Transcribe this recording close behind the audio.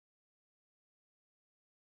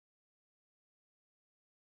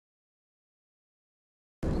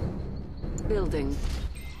Building.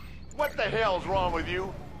 What the hell's wrong with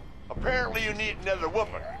you? Apparently you need another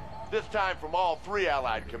whooping. This time from all 3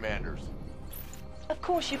 Allied commanders. Of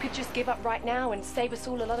course, you could just give up right now and save us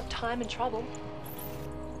all a lot of time and trouble.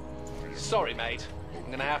 Sorry, mate.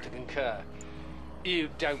 I'm gonna have to concur. You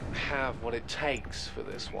don't have what it takes for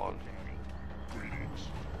this one.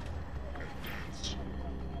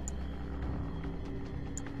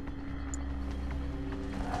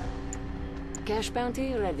 Cash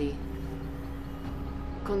bounty ready.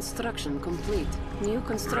 Construction complete. New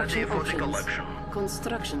construction Ready for the options. collection.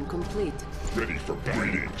 Construction complete. Ready for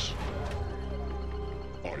greetings.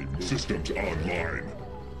 Systems online.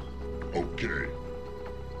 Okay.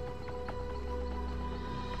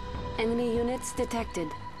 Enemy units detected.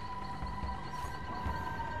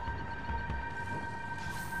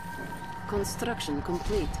 Construction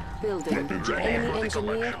complete. Building. Weapons on. Enemy For the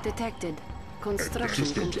engineer collection. detected. Construction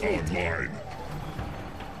Systems complete. online.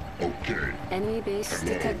 Okay. Enemy base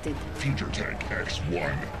Hello. detected. Future Tank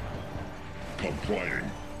X1.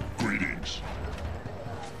 Complying. Greetings.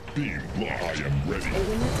 Being blocked. I am ready. A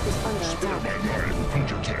unit is under Spare my attack. life.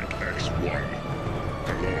 Future Tank X1.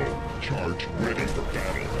 Hello. Charge ready for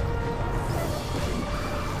battle.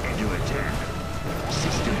 Under attack.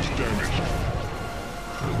 Systems damaged.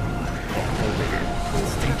 Affirmative.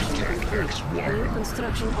 Future Tank New X1.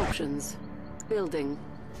 construction options. Building.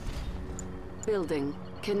 Building.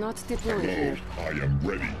 Cannot deploy Hello. here. I am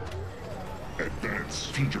ready. Advance.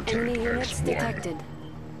 Future Tank Enemy units X1. detected.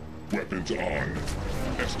 Weapons on.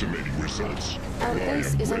 Estimating results. Our I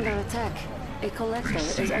base am is ready. under attack. A collector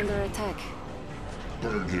is Receive. under attack.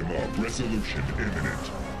 Burn him up. Resolution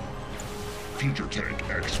imminent. Future Tank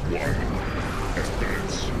X1.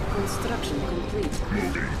 Advance. Construction complete.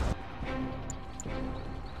 Moving.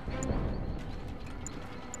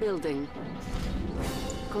 Building.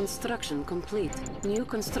 Construction complete. New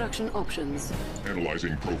construction options.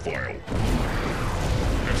 Analyzing profile.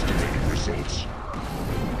 Estimating results.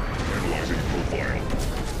 Analyzing profile.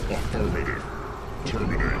 Affirmative.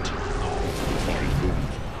 Terminate. I move.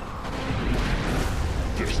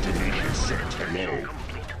 Destination set. Hello.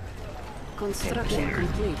 Construction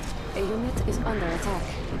complete. A unit is under attack.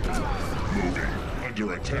 Moving.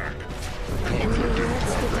 Under attack. Enemy Conflict in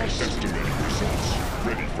units progress. detected. Estimating results.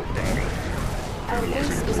 Ready for battle. Our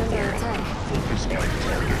base is under attack. Focus on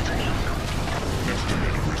target.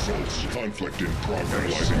 Estimating results. Conflict in progress.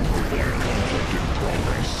 Analyzing profile. Conflict in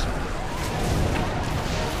progress.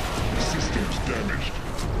 Systems damaged.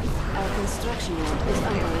 Our construction yard is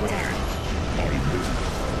under attack. I move.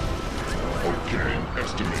 Okay.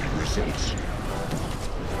 Estimating results.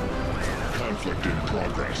 Conflict in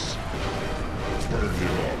progress. Burn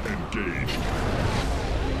him up. Engaged.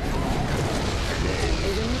 A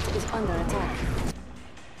unit is under attack.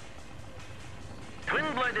 Twin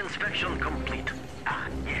blade inspection complete. Ah,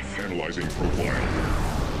 yes. Analyzing profile.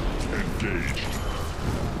 Engaged.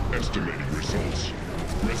 Estimating results.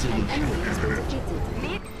 Resolution Enemy has been imminent.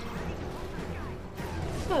 defeated.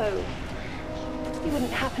 So, you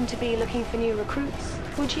wouldn't happen to be looking for new recruits,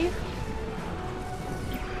 would you?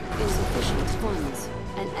 Insufficient funds.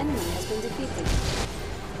 An enemy has been defeated.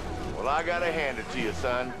 Well, I gotta hand it to you,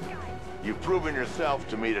 son. You've proven yourself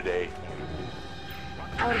to me today.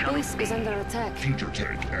 Our base is under attack. Future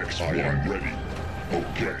Tank X1. I am ready.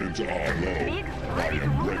 Okay. Weapons on low. I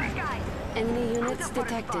am ready. Enemy units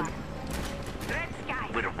detected.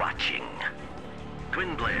 We're watching.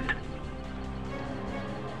 Twin blade.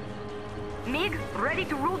 MiG, ready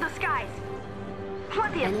to rule the skies.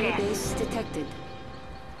 Plenty of Enemy gas. base detected.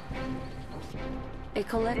 A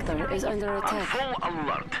collector is under On attack. full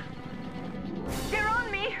alert. They're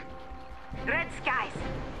on me. Red skies.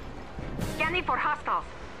 Scanning for hostiles.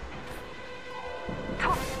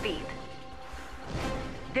 Top speed.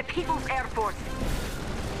 The People's Air Force.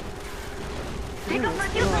 Pick up my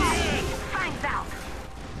fuselage. Fangs out.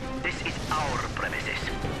 This is our premises.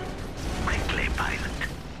 Quickly, pilot.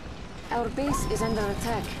 Our base is under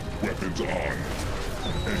attack. Weapons on.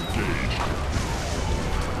 Engaged.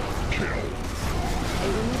 Kill. A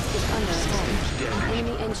unit is under attack. Damage.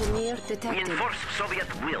 Enemy engineer detected. Reinforce Soviet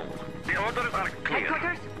will. The orders are clear.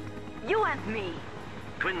 Headquarters, you and me.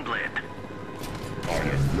 Twin blade. I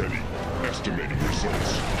am ready. Estimating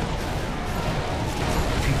results.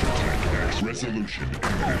 Future Tank X. Resolution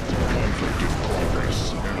imminent. Conflict in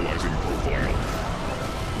progress. Analyzing profile.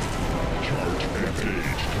 Charge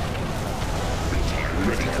engaged.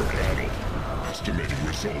 Ready for battle. Estimating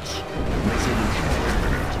results. Resolution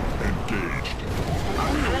imminent. Engaged.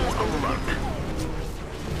 An enemy has been defeated.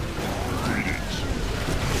 Greetings.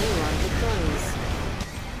 You are victorious.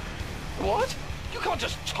 What? You can't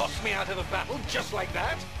just toss me out of a battle just like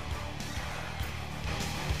that!